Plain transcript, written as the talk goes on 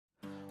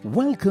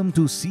Welcome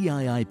to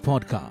CII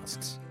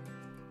Podcasts.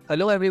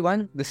 Hello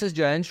everyone, this is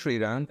Jayant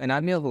Sriram and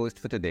I'm your host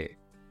for today.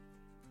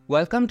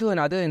 Welcome to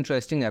another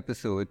interesting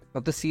episode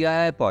of the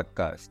CII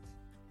Podcasts.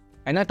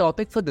 And our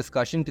topic for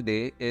discussion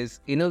today is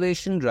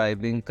innovation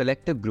driving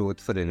collective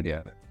growth for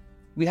India.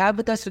 We have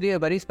with us today a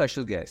very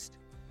special guest,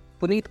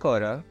 Puneet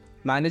Kaura,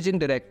 Managing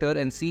Director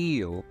and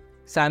CEO,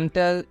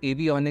 Samtel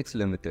Avionics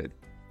Limited,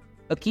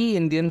 a key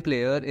Indian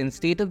player in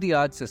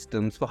state-of-the-art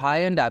systems for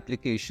high-end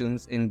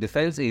applications in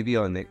defense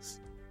avionics,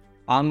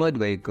 armored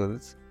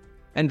vehicles,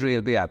 and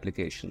railway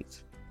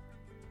applications.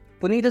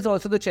 Puneet is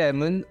also the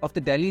chairman of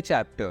the Delhi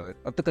chapter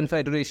of the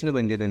Confederation of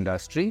Indian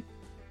Industry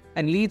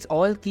and leads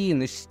all key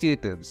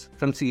initiatives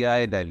from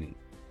CII Delhi,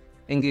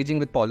 engaging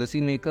with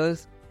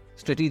policymakers,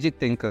 strategic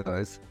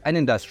thinkers, and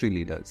industry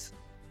leaders.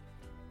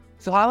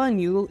 So how are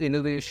new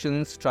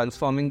innovations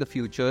transforming the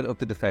future of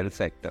the defense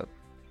sector?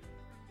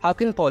 How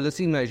can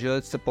policy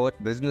measures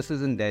support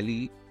businesses in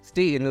Delhi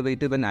stay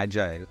innovative and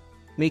agile,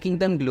 making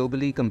them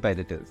globally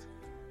competitive?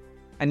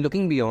 And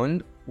looking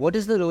beyond, what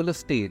is the role of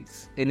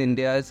states in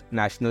India's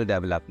national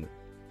development?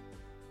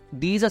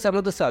 These are some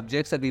of the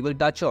subjects that we will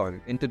touch on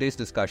in today's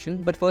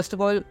discussion. But first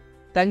of all,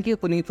 thank you,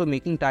 Puneet, for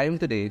making time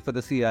today for the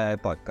CII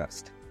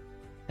podcast.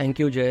 Thank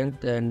you,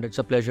 Jayant, and it's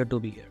a pleasure to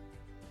be here.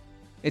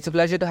 It's a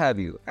pleasure to have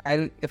you.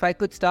 And if I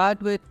could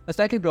start with a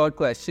slightly broad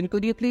question,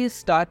 could you please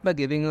start by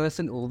giving us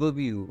an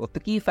overview of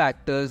the key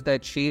factors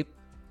that shape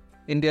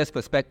India's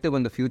perspective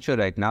on the future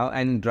right now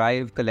and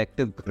drive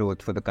collective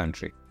growth for the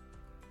country?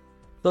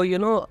 So,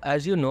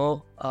 as you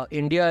know,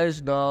 India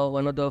is now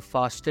one of the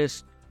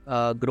fastest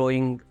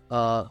growing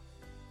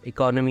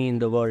economy in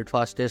the world,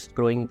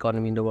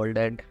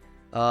 and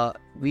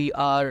we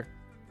are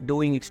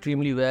doing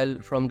extremely well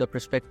from the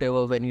perspective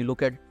of when you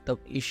look at the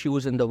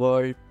issues in the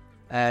world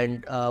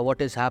and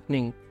what is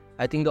happening.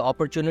 I think the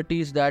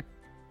opportunities that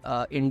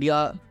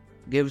India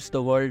gives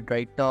the world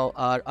right now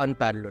are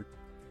unparalleled.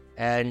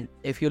 And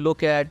if you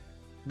look at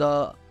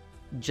the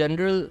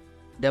general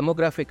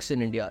demographics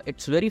in India,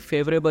 it's very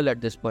favorable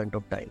at this point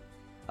of time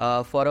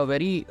for a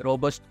very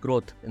robust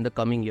growth in the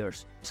coming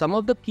years. Some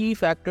of the key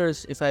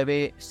factors, if I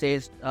may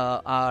say,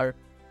 are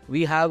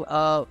we have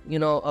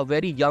a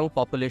very young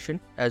population,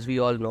 as we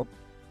all know,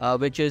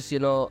 which is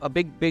a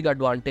big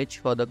advantage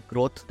for the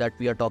growth that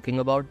we are talking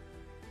about.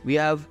 We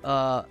have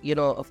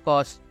of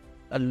course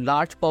a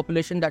large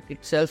population that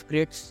itself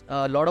creates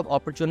a lot of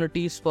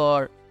opportunities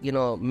for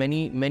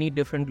many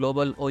different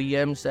global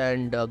OEMs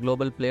and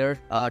global players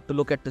to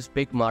look at this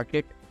big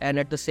market. And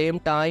at the same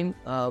time,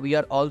 we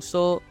are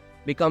also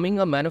becoming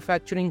a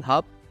manufacturing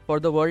hub for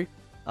the world.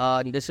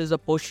 This is a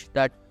push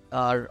that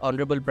our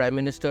Honorable Prime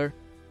Minister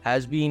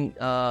has been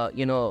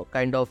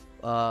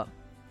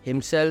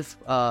himself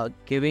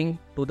giving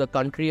to the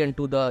country and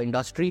to the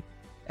industry.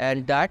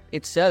 And that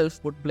itself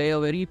would play a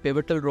very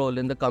pivotal role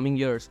in the coming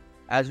years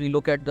as we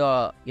look at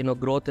the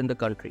growth in the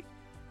country.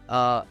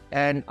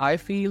 And I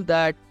feel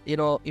that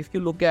if you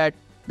look at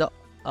the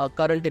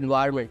current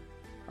environment,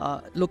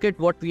 look at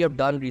what we have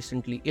done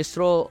recently.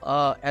 ISRO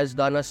has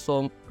done us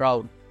so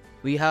proud.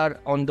 We are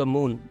on the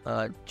moon.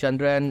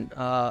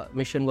 Chandrayaan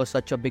mission was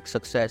such a big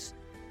success.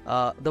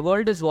 The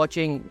world is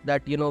watching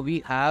that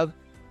we have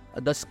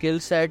the skill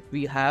set,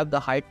 we have the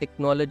high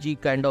technology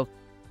kind of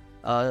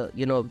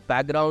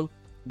background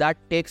that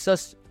takes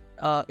us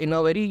in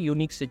a very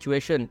unique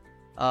situation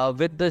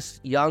with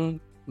this young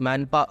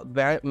labor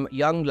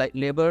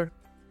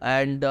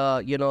and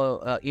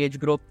age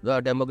group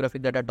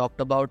demographic that I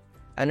talked about,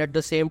 and at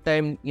the same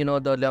time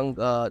the young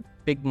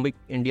big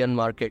Indian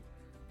market.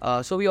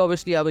 So we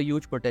obviously have a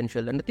huge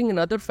potential. And I think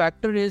another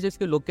factor is, if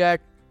you look at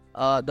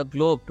the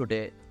globe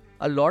today,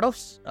 a lot of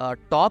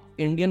top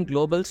Indian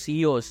global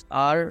CEOs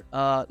are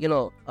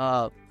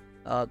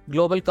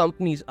global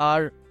companies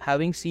are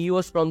having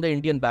CEOs from the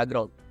Indian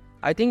background.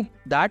 I think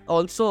that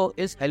also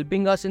is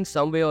helping us in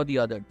some way or the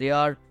other. They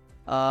are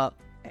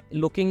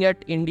looking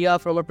at India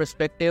from a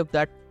perspective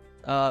that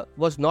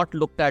was not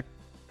looked at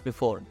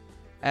before.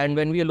 And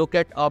when we look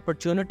at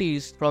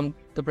opportunities from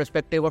the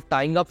perspective of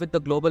tying up with the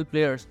global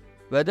players,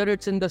 whether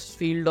it's in the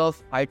field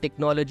of high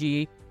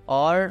technology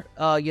or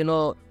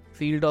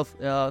field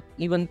of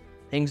even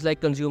things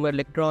like consumer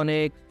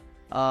electronics,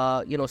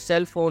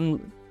 cell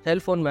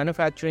phone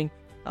manufacturing,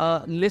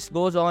 list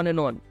goes on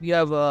and on. We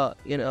have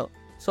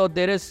so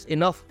there is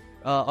enough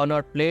on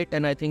our plate,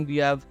 and I think we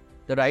have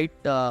the right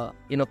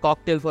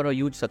cocktail for a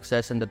huge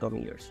success in the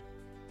coming years.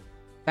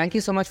 Thank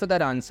you so much for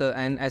that answer.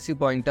 And as you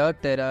point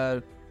out, there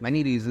are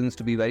many reasons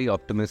to be very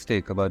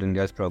optimistic about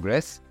India's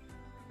progress.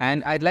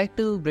 And I'd like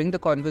to bring the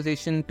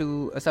conversation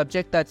to a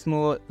subject that's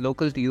more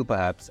local to you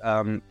perhaps,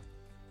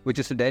 which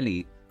is to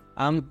Delhi.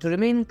 To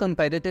remain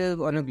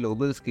competitive on a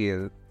global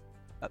scale,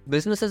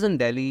 businesses in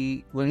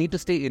Delhi will need to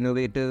stay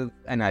innovative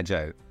and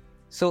agile.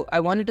 So I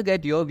wanted to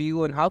get your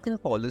view on how can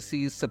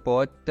policies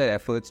support their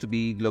efforts to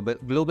be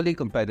globally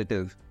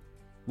competitive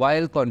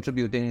while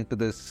contributing to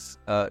this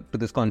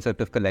concept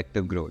of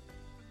collective growth.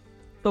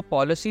 So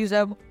policies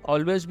have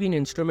always been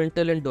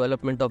instrumental in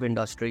development of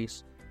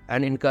industries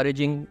and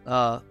encouraging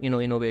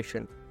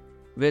innovation.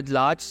 with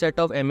large set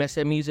of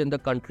MSMEs in the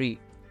country,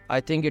 I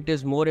think it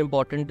is more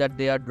important that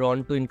they are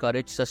drawn to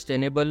encourage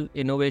sustainable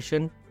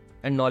innovation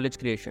and knowledge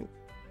creation.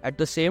 At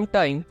the same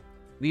time,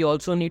 we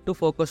also need to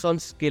focus on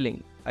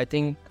skilling. I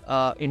think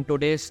in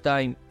today's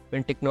time,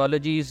 when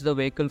technology is the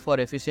vehicle for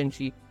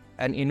efficiency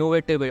and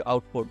innovative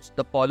outputs,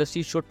 the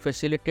policy should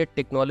facilitate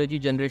technology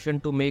generation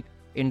to make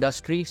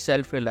industry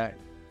self-reliant.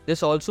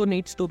 This also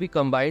needs to be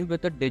combined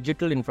with a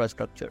digital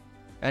infrastructure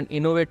and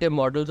innovative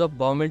models of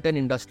government and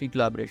industry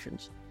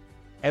collaborations.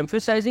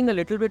 Emphasizing a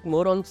little bit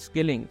more on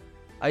skilling,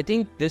 I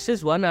think this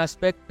is one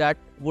aspect that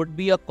would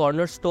be a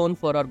cornerstone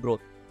for our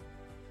growth.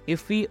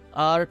 If we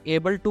are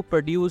able to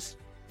produce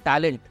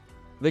talent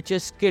which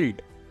is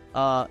skilled,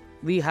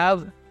 we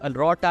have a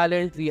raw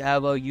talent, we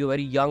have a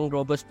very young,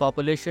 robust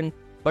population,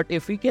 but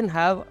if we can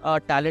have a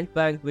talent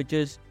bank which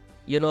is,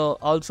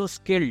 also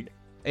skilled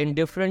in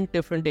different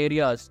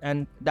areas,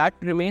 and that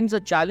remains a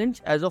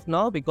challenge as of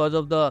now because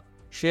of the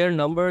sheer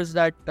numbers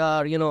that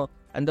are,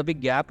 and the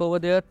big gap over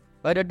there.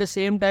 But at the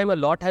same time, a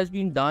lot has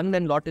been done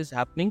and a lot is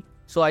happening.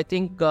 So I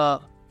think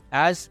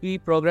as we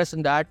progress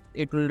in that,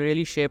 it will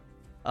really shape,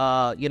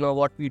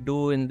 what we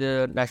do in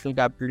the National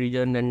Capital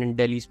Region and in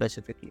Delhi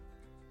specifically.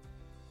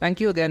 Thank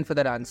you again for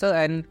that answer.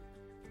 And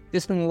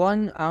just to move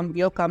on,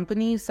 your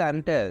company,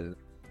 Samtel,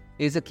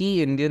 is a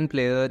key Indian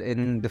player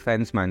in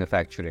defense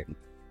manufacturing.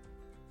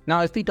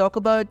 Now, if we talk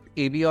about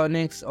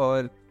avionics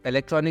or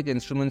electronic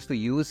instruments for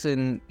use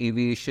in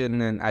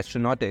aviation and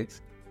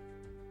astronautics,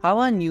 how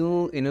are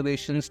new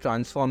innovations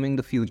transforming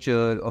the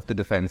future of the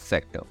defense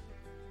sector?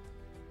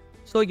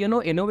 So,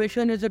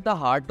 innovation is at the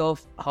heart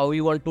of how we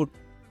want to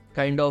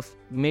kind of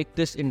make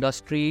this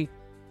industry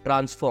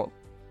transform.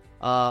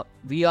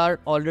 We are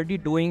already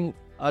doing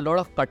a lot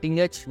of cutting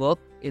edge work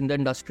in the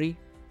industry.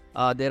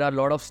 There are a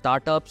lot of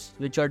startups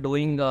which are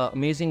doing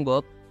amazing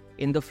work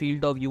in the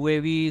field of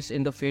UAVs,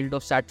 in the field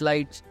of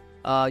satellites.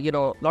 A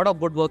lot of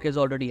good work is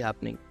already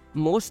happening.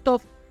 Most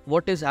of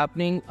what is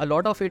happening, a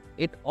lot of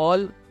it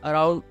all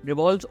around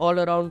revolves all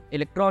around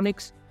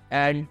electronics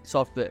and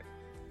software.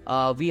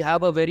 We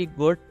have a very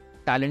good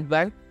talent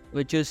bank,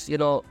 which is,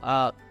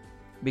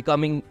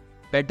 becoming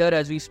better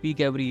as we speak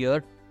every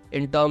year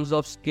in terms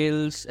of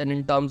skills and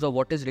in terms of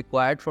what is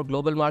required for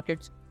global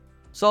markets.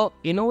 So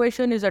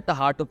innovation is at the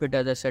heart of it,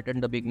 as I said in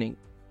the beginning.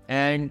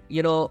 And,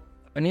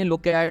 when you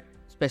look at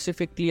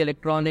specifically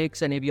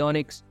electronics and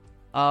avionics,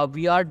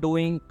 we are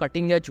doing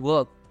cutting edge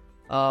work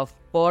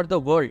for the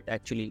world,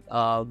 actually.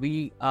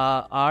 We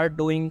are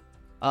doing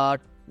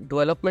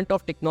development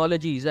of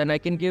technologies, and I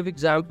can give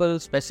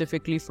examples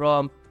specifically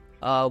from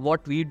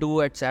what we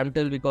do at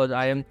Samtel, because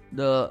I am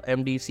the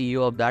MD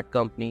CEO of that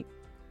company.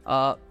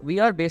 We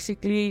are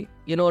basically,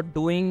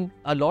 doing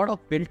a lot of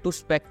build to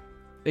spec,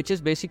 which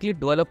is basically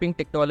developing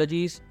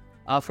technologies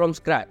from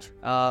scratch.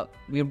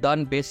 We've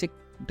done basic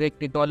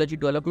technology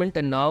development,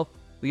 and now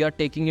we are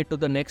taking it to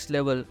the next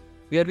level,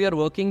 where we are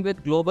working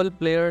with global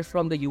players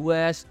from the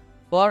US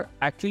for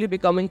actually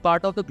becoming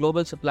part of the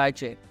global supply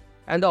chain.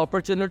 And the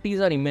opportunities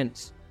are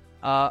immense.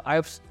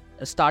 I've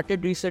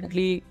started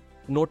recently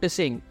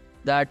noticing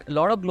that a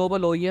lot of global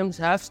OEMs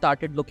have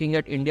started looking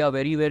at India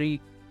very,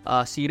 very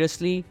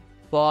seriously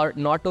for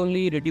not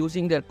only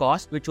reducing their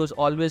cost, which was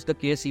always the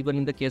case even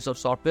in the case of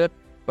software,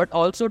 but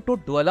also to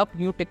develop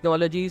new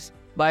technologies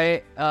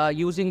by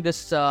using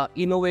this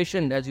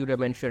innovation, as you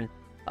mentioned,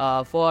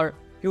 for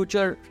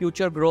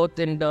future growth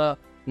in the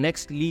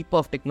next leap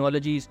of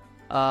technologies.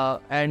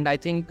 And I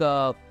think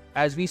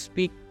as we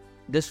speak,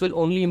 this will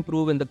only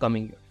improve in the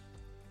coming years.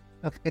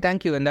 Okay,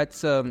 thank you. And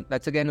that's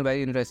again a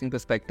very interesting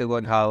perspective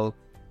on how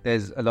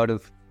there's a lot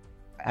of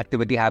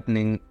activity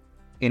happening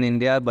in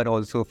India, but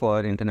also for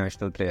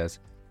international players.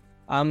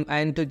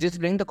 And to just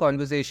bring the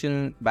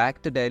conversation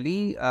back to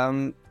Delhi,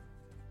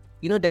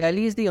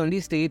 Delhi is the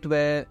only state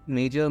where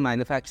major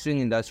manufacturing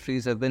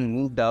industries have been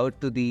moved out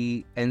to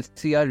the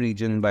NCR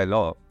region by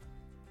law.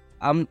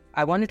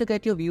 I wanted to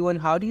get your view on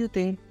how do you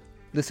think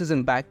this has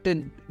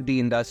impacted the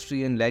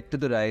industry and led to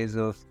the rise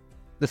of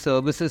the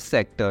services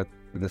sector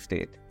in the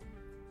state?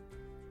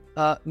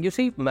 You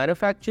see,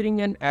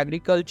 manufacturing and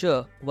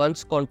agriculture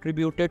once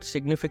contributed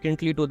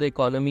significantly to the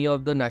economy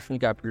of the National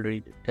Capital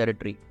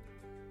Territory.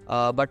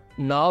 But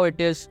now it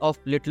is of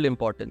little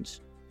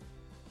importance.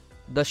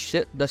 The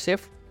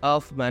shift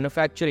of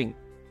manufacturing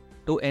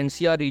to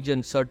NCR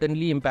region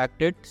certainly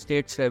impacted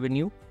state's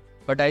revenue,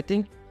 but I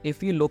think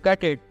if you look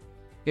at it,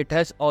 it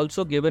has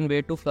also given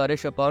way to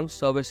flourish upon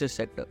services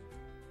sector.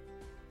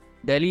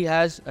 Delhi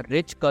has a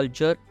rich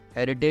culture,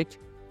 heritage,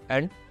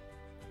 and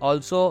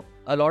also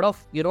a lot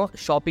of,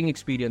 shopping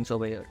experience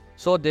over here.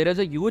 So there is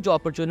a huge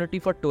opportunity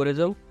for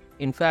tourism.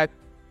 In fact,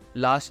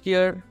 last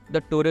year,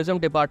 the tourism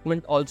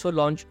department also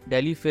launched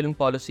Delhi Film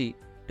Policy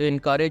to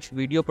encourage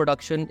video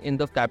production in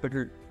the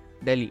capital,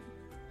 Delhi.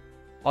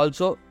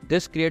 Also,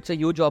 this creates a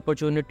huge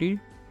opportunity.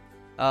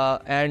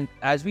 And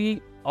as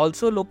we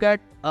also look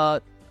at,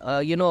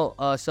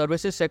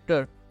 services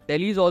sector,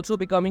 Delhi is also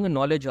becoming a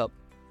knowledge hub,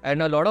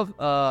 and a lot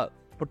of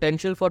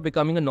potential for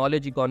becoming a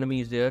knowledge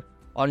economy is there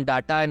on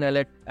data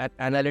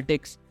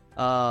analytics,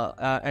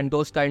 and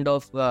those kind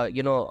of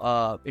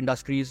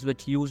industries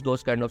which use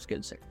those kind of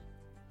skill sets.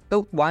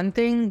 So one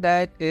thing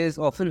that is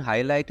often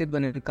highlighted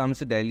when it comes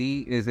to Delhi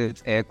is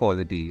its air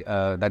quality.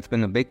 That's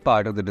been a big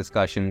part of the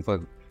discussion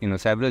for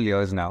several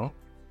years now.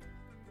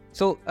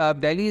 So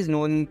Delhi is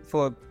known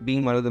for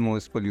being one of the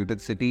most polluted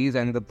cities,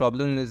 and the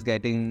problem is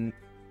getting,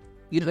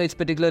 it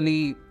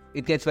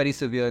gets very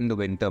severe in the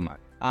winter month.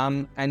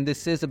 And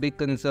this is a big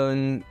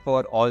concern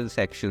for all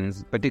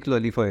sections,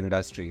 particularly for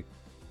industry.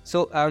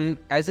 So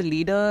as the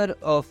leader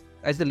for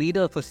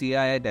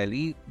CII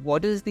Delhi,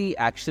 what is the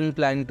action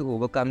plan to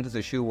overcome this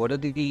issue? What are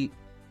the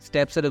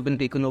steps that have been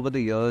taken over the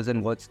years,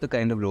 and what's the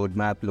kind of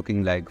roadmap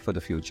looking like for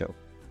the future?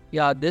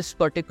 Yeah, this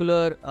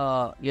particular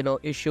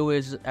issue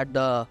is at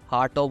the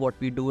heart of what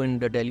we do in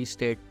the Delhi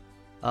state,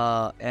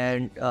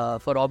 and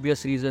for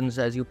obvious reasons,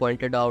 as you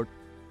pointed out,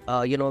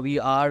 we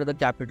are the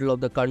capital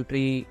of the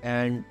country,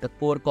 and the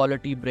poor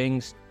quality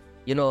brings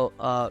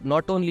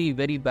not only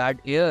very bad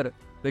air,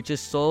 which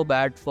is so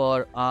bad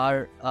for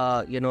our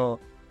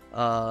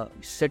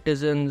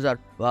citizens of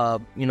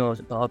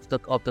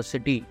the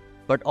city,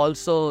 but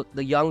also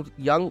the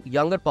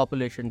younger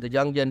population, the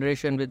young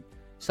generation with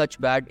such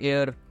bad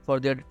air for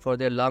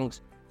their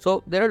lungs.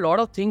 So there are a lot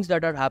of things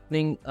that are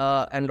happening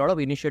and a lot of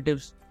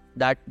initiatives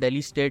that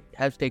Delhi state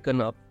has taken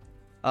up.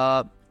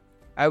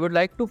 I would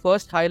like to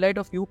first highlight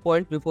a few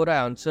points before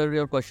I answer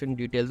your question in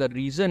detail. The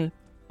reason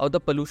of the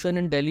pollution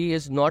in Delhi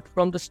is not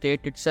from the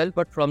state itself,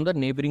 but from the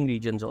neighboring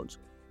regions also.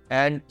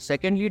 And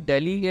secondly,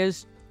 Delhi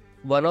is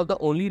one of the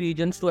only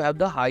regions to have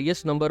the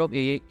highest number of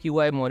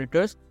AQI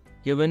monitors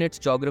given its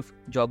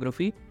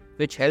geography,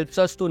 which helps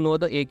us to know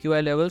the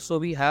AQI levels, so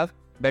we have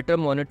better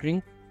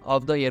monitoring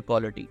of the air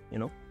quality.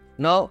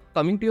 Now,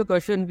 coming to your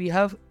question, we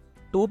have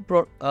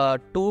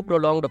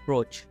two-pronged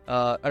approach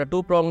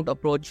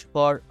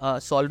for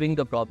solving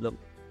the problem.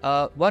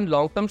 One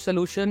long-term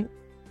solution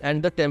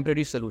and the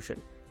temporary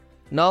solution.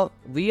 Now,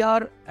 we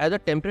are, as a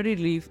temporary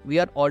relief, we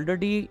are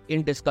already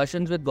in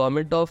discussions with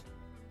government of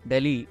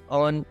Delhi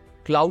on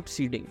cloud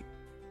seeding.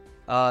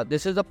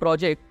 This is a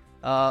project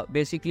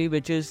basically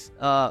which is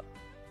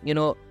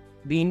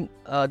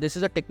this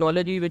is a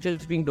technology which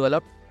is being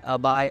developed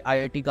by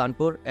IIT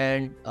Kanpur,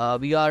 and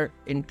we are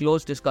in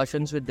close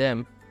discussions with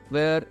them,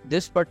 where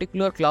this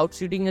particular cloud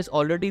seeding has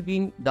already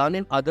been done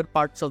in other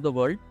parts of the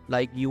world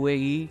like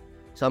UAE,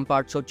 some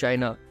parts of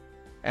China.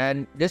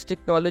 And this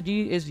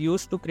technology is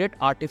used to create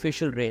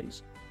artificial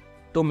rains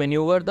to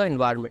maneuver the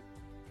environment.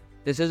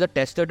 This is a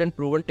tested and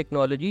proven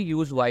technology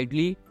used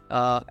widely,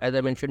 as I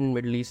mentioned, in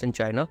Middle East and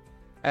China.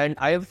 And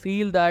I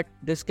feel that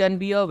this can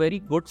be a very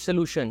good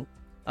solution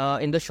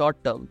in the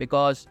short term,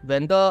 because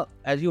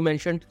as you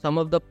mentioned, some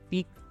of the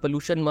peak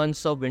pollution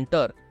months of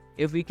winter,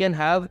 if we can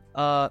have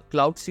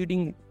cloud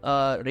seeding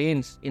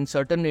rains in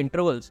certain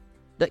intervals,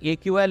 the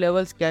AQI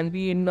levels can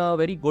be in a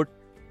very good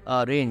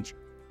range.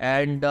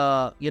 And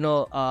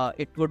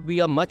it would be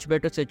a much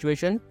better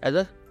situation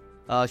as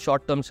a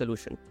short-term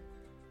solution.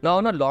 Now,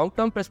 on a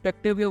long-term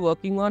perspective, we are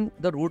working on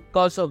the root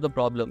cause of the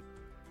problem.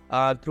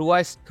 Through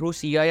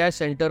CII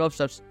Center of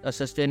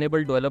Sustainable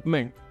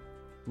Development,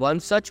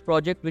 one such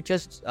project which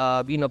has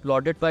been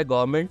applauded by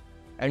government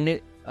and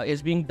it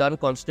is being done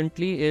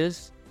constantly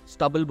is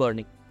stubble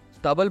burning.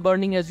 Stubble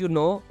burning, as you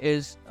know,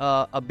 is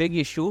a big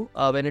issue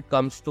when it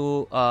comes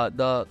to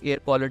the air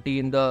quality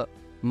in the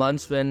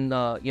months when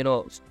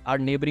our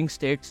neighboring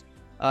states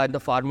and the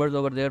farmers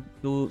over there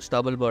do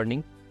stubble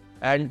burning,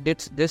 and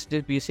this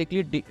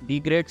basically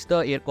degrades the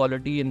air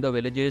quality in the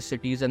villages,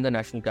 cities, and the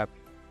national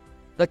capital.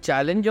 The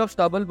challenge of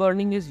stubble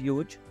burning is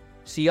huge.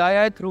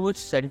 CII, through its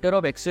Center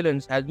of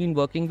Excellence, has been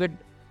working with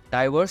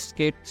diverse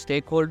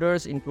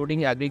stakeholders,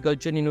 including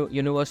agriculture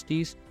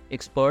universities,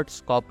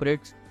 experts,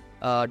 corporates,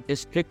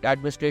 district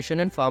administration,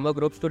 and farmer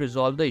groups to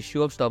resolve the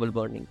issue of stubble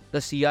burning. The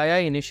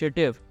CII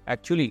initiative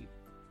actually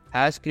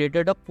has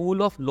created a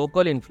pool of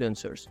local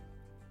influencers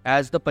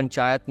as the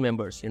panchayat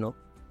members,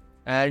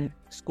 and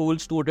school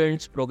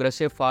students,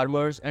 progressive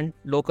farmers, and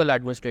local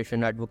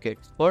administration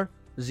advocates for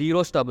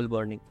zero stubble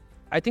burning.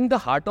 I think the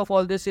heart of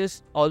all this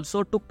is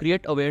also to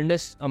create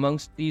awareness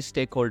amongst these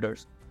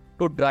stakeholders,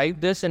 to drive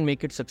this and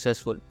make it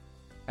successful,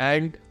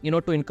 and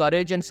to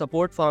encourage and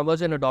support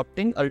farmers in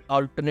adopting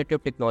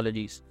alternative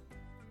technologies.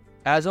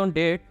 As on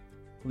date,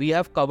 we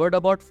have covered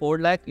about 4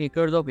 lakh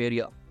acres of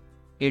area,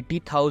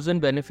 80,000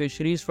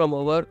 beneficiaries from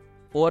over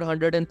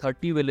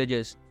 430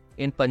 villages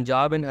in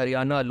Punjab and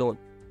Haryana alone.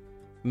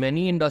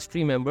 Many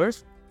industry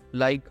members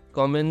like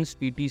Cummins,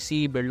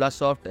 PTC,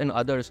 Birlasoft, and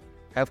others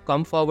have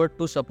come forward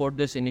to support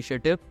this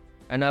initiative,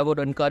 and I would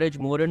encourage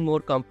more and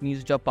more companies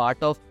which are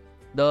part of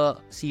the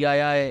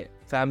CII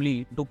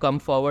family to come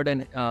forward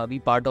and be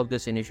part of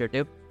this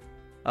initiative,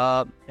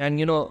 and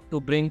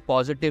to bring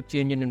positive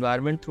change in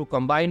environment through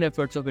combined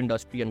efforts of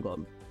industry and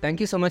government. Thank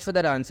you so much for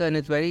that answer, and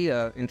it's very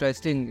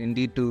interesting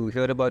indeed to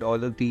hear about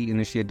all of the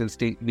initiatives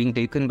being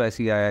taken by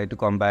CII to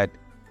combat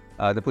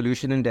the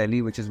pollution in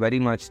Delhi, which is very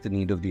much the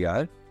need of the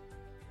hour.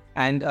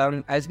 And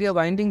as we are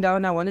winding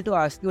down, I wanted to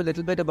ask you a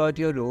little bit about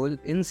your role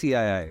in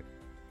CII.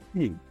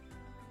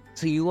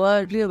 So you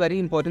are playing a very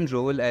important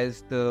role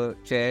as the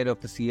chair of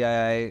the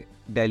CII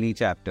Delhi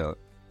chapter.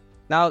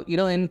 Now,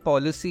 in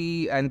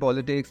policy and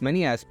politics,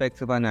 many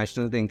aspects of our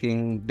national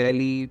thinking,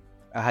 Delhi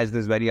has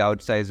this very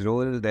outsized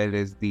role. There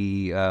is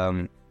the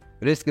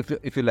risk,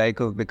 if you like,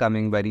 of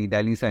becoming very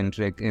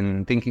Delhi-centric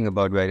in thinking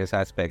about various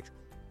aspects.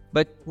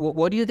 But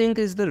what do you think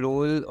is the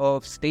role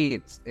of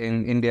states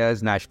in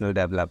India's national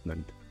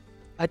development?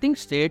 I think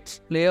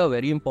states play a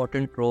very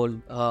important role,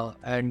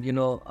 and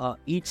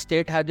each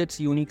state has its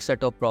unique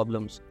set of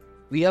problems.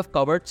 We have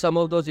covered some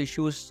of those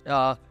issues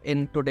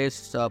in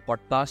today's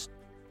podcast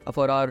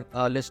for our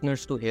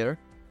listeners to hear.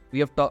 We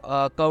have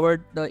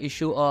covered the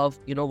issue of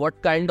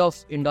what kind of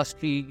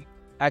industry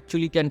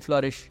actually can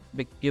flourish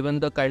given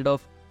the kind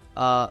of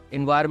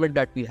environment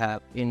that we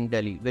have in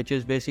Delhi, which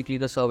is basically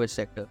the service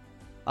sector.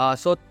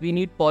 So we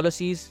need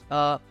policies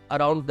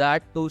around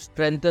that to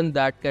strengthen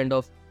that kind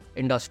of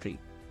industry.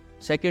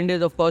 Second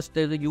is, of course,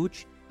 there's a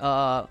huge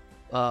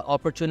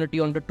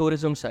opportunity on the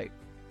tourism side.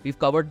 We've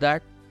covered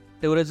that.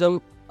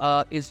 Tourism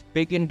is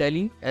big in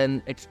Delhi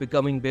and it's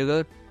becoming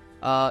bigger.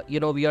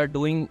 We are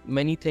doing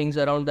many things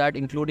around that,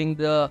 including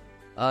the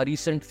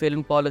recent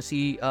film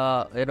policy,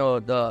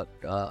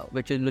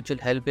 which will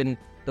help in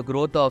the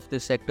growth of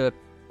this sector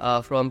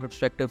from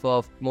perspective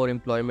of more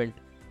employment.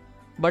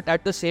 But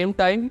at the same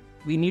time,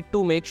 we need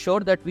to make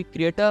sure that we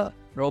create a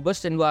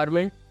robust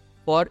environment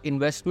for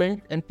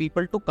investment and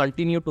people to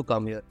continue to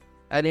come here.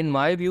 And in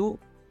my view,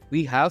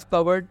 we have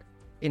covered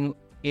in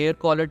air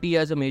quality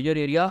as a major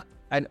area,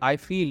 and I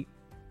feel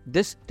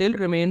this still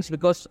remains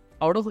because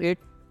out of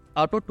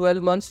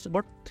 12 months,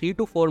 about 3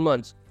 to 4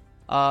 months,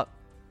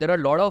 there are a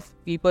lot of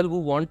people who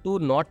want to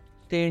not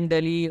stay in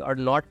Delhi or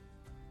not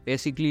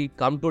basically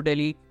come to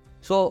Delhi.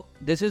 So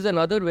this is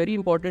another very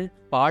important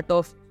part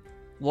of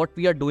what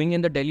we are doing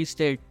in the Delhi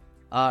state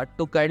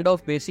to kind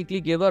of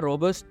basically give a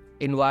robust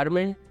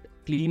environment,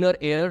 cleaner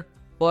air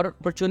for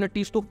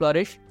opportunities to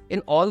flourish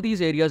in all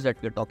these areas that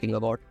we're talking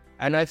about.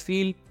 And I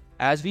feel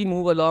as we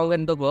move along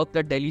and the work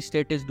that Delhi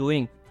state is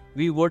doing,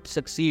 we would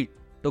succeed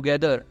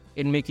together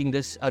in making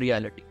this a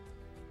reality.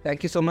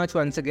 Thank you so much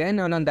once again.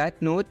 And on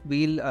that note,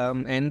 we'll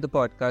end the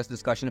podcast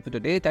discussion for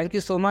today. Thank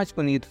you so much,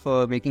 Puneet,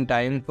 for making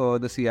time for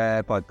the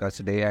CII podcast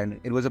today. And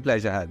it was a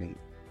pleasure having you.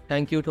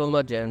 Thank you so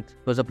much, Jayant.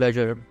 It was a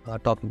pleasure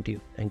talking to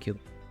you. Thank you.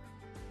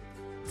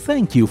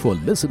 Thank you for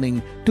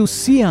listening to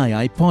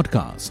CII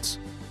Podcasts.